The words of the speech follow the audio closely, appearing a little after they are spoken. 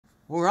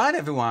All right,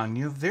 everyone,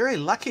 you're very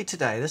lucky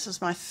today. This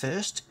is my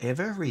first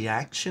ever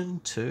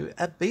reaction to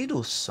a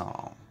Beatles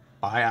song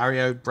by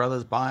REO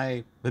Brothers,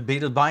 by the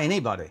Beatles, by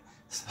anybody.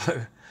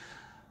 So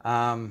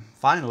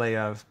finally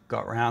I've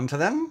got round to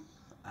them.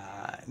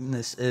 And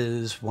this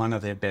is one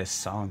of their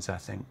best songs, I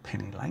think.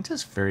 Penny Lane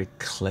is very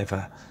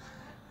cleverly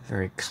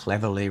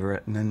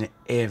written in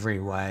every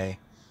way,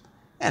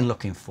 and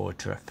looking forward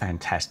to a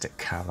fantastic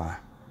cover.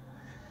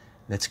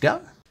 Let's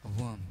go.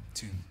 1,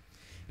 2.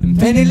 In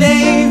Penny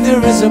Lane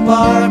there is a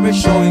barber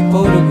showing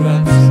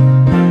photographs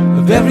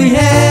of every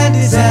hand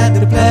he's had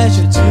the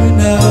pleasure to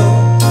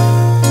know,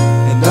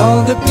 and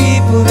all the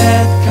people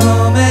that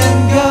come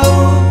and go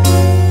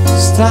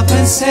stop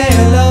and say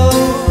hello.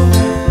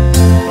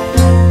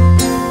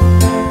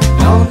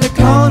 On the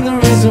corner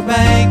is a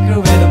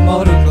banker with a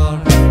motor car,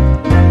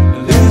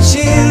 the little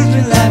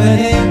children laugh at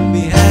him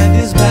behind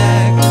his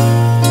back,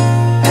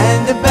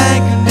 and the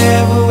banker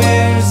never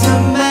wears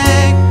a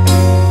mask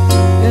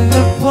in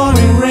the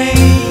pouring rain.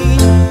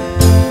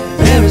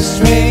 Very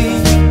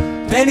strange.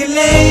 Penny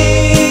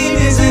Lane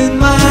is in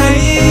my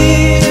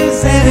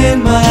ears and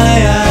in my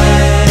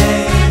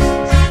eyes.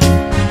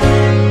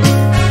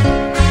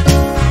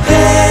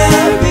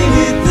 There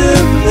beneath the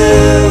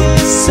blue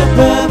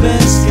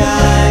suburban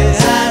skies,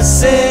 I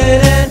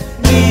sit and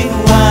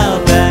meanwhile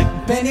back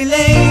in Penny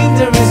Lane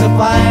there is a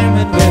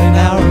fireman with an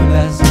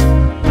hourglass,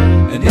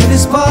 and in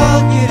his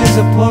pocket is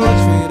a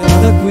portrait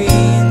of the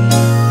Queen.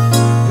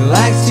 He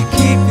likes to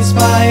keep his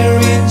fire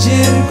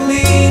engine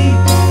clean.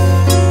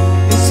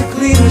 It's a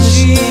clean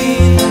machine.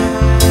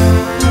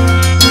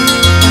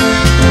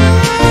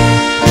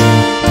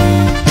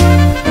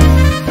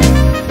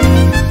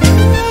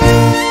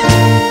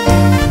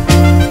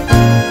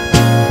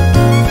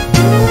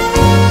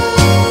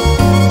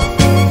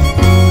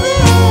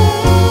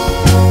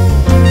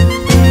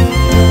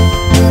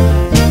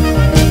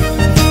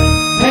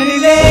 Penny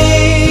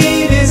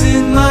Lane is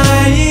in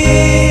my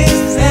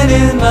ears and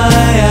in my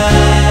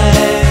eyes.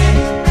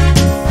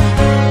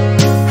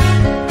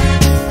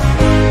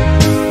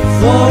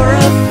 For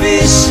a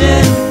fish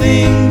and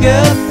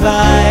finger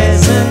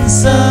thighs and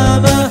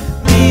summer,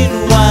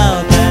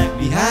 meanwhile back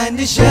behind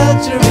the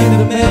shelter in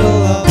the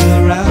middle of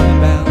the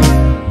roundabout,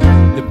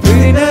 the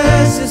pretty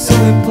nurse is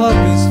selling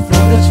puppies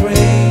from the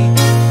train.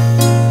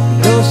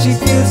 And though she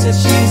feels that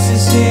she's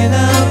just in a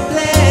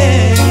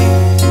play,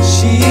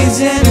 she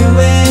is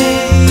anyway.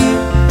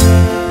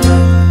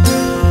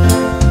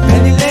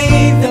 Penny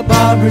Lane, the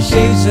barber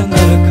shaves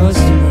another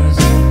customers.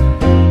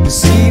 You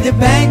see the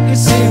banker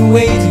sitting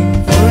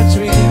waiting for a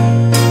trim,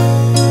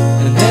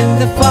 and then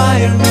the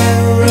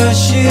fireman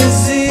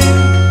rushes in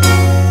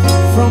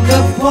from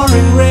the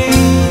pouring rain.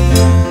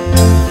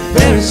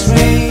 Very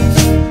strange.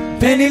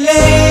 Penny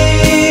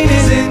Lane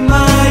is in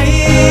my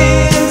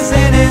ears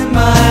and in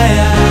my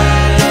eyes.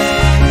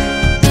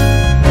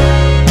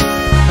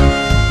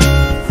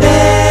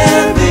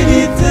 There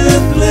beneath the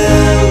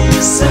blue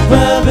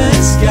suburban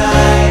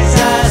skies,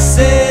 I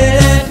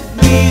sit and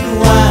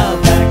meanwhile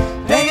back.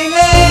 Penny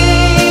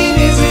Lane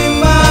is in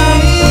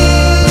my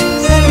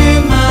ears and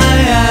in my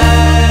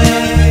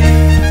eyes.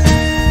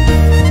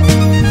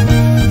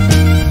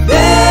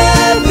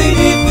 There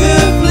beneath the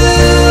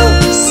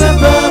blue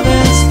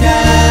suburban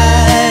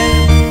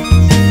skies,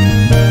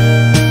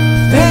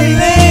 Penny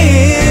Lane.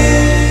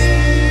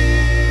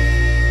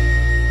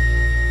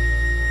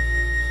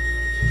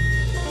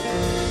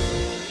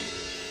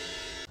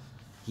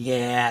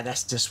 Yeah,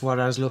 that's just what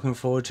I was looking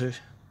forward to.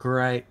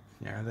 Great.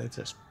 They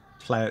just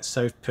play it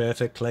so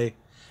perfectly.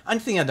 Only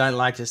thing I don't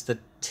like is the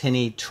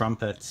tinny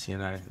trumpets,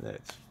 that,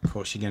 of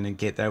course you're going to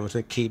get that with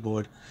a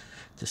keyboard.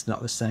 Just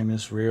not the same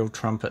as real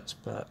trumpets,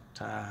 but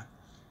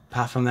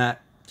apart from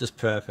that, just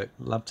perfect.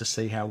 Love to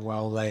see how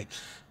well they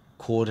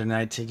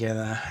coordinate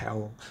together,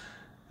 how,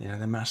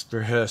 they must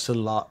rehearse a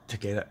lot to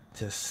get it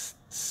just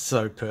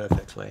so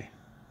perfectly.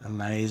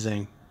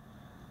 Amazing.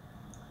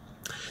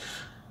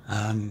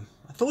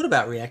 I thought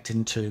about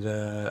reacting to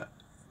the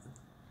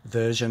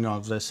version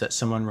of this that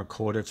someone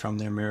recorded from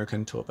the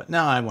American tour, but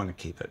no, I want to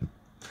keep it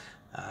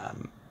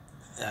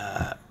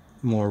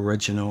more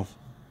original,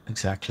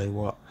 exactly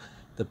what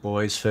the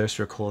boys first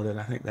recorded.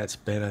 I think that's a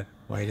better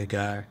way to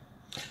go.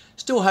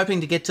 Still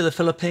hoping to get to the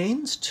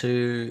Philippines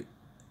to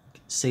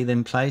see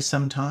them play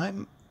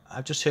sometime.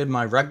 I've just heard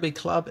my rugby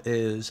club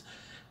is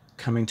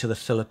coming to the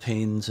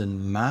Philippines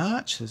in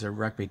March. There's a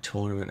rugby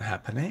tournament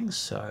happening,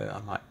 so I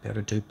might be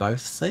able to do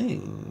both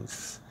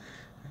things.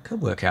 It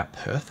could work out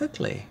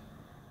perfectly.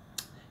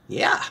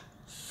 Yeah.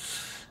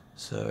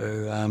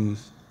 So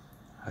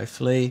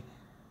hopefully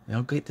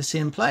I'll get to see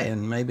him play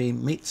and maybe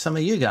meet some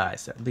of you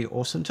guys. That would be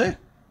awesome too.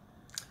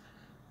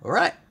 All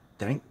right.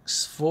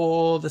 Thanks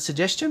for the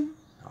suggestion.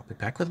 I'll be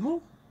back with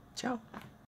more. Ciao.